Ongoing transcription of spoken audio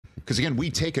Because, again,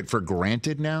 we take it for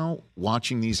granted now,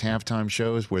 watching these halftime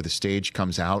shows where the stage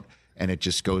comes out and it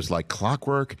just goes like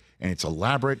clockwork, and it's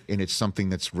elaborate, and it's something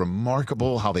that's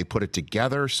remarkable how they put it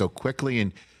together so quickly.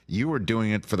 And you were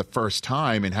doing it for the first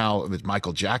time, and how with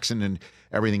Michael Jackson and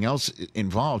everything else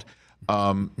involved.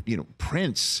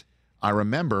 Prince, I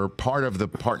remember part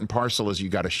and parcel is you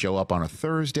got to show up on a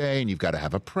Thursday, and you've got to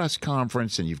have a press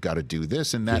conference, and you've got to do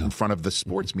this and that in front of the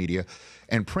sports media.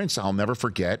 And Prince, I'll never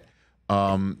forget,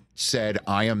 said,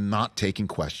 I am not taking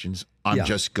questions. I'm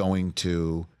just going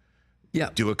to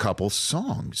do a couple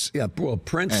songs. Yeah, well,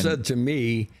 Prince said to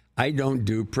me, I don't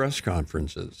do press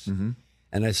conferences. Mm-hmm.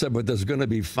 And I said, but there's going to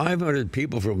be 500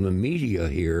 people from the media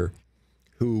here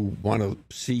who want to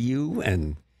see you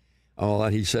and all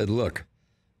that. He said, look,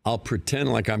 I'll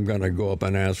pretend like I'm going to go up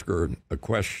and ask her a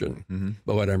question,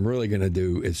 but what I'm really going to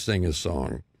do is sing a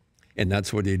song. And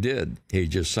that's what he did. He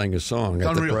just sang a song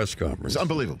at the press conference. It's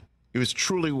unbelievable. It was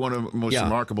truly one of the most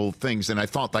remarkable things. And I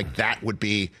thought like that would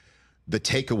be the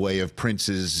takeaway of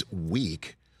Prince's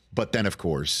week. But then, of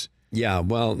course, the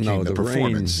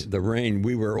rain,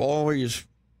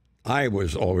 I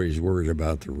was always worried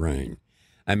about the rain.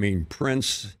 I mean,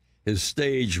 Prince, his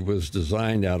stage was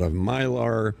designed out of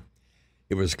Mylar.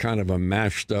 It was kind of a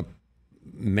mashed up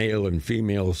male and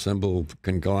female symbol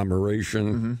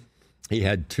conglomeration. Mm-hmm. He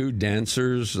had two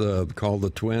dancers called the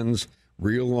twins,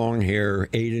 real long hair,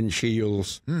 8-inch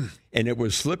heels, and it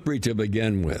was slippery to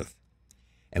begin with.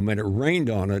 And when it rained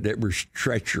on it, it was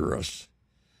treacherous.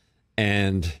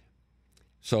 And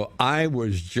so I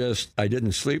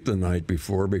didn't sleep the night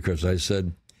before because I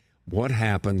said, what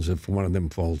happens if one of them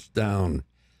falls down?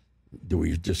 Do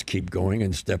we just keep going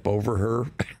and step over her?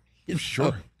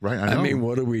 Sure. Right. I know. I mean,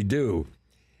 what do we do?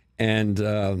 And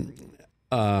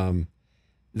the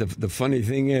funny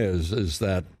thing is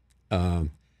that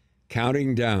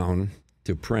counting down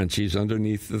to Prince, he's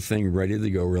underneath the thing ready to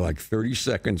go. We're like 30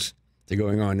 seconds to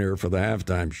going on there for the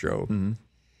halftime show.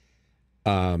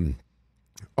 Mm-hmm.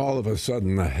 All of a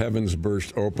sudden, the heavens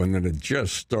burst open, and it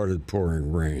just started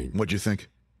pouring rain. What'd you think?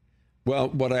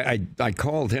 Well, I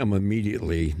called him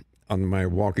immediately on my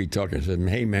walkie-talkie and said,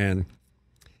 hey, man,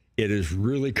 it is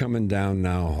really coming down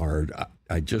now hard.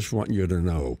 I just want you to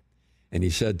know. And he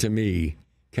said to me,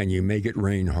 can you make it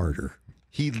rain harder?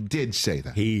 He did say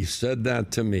that. He said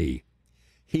that to me.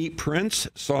 Prince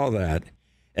saw that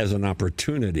as an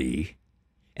opportunity,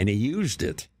 and he used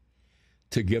it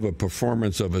to give a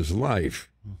performance of his life.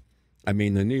 I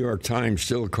mean, the New York Times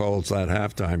still calls that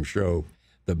halftime show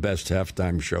the best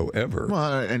halftime show ever.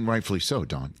 Well, and rightfully so,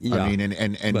 Don. Yeah. I mean,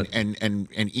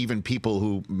 and even people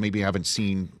who maybe haven't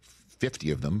seen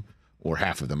 50 of them, or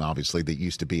half of them, obviously, that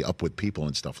used to be up with people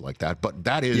and stuff like that. But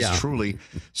that is truly.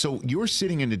 So you're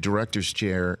sitting in the director's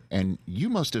chair, and you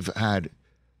must have had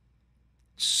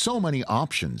so many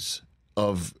options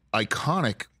of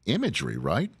iconic imagery,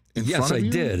 right? Yes, I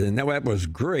did. And that was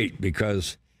great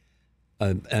because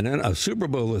a Super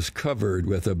Bowl is covered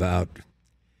with about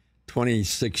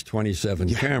 26,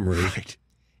 27 cameras. Right.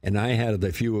 And I had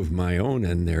a few of my own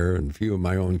in there and a few of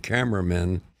my own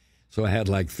cameramen. So I had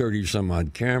like 30 some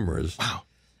odd cameras. Wow.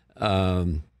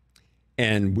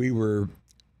 And we were,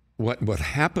 what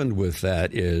happened with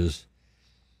that is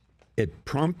it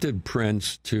prompted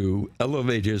Prince to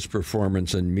elevate his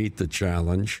performance and meet the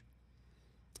challenge.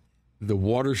 The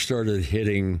water started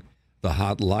hitting the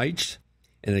hot lights,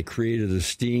 and it created a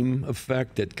steam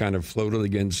effect that kind of floated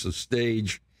against the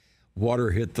stage.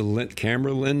 Water hit the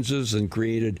camera lenses and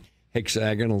created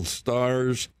hexagonal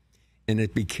stars, and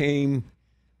it became,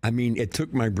 I mean, it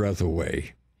took my breath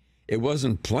away. It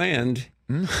wasn't planned.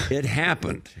 It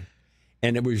happened.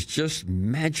 And it was just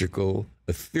magical,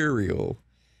 ethereal,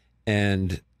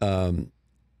 and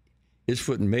it's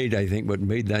what made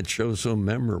that show so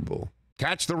memorable.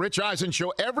 Catch the Rich Eisen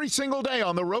Show every single day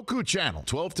on the Roku channel,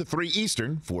 12 to 3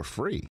 Eastern, for free.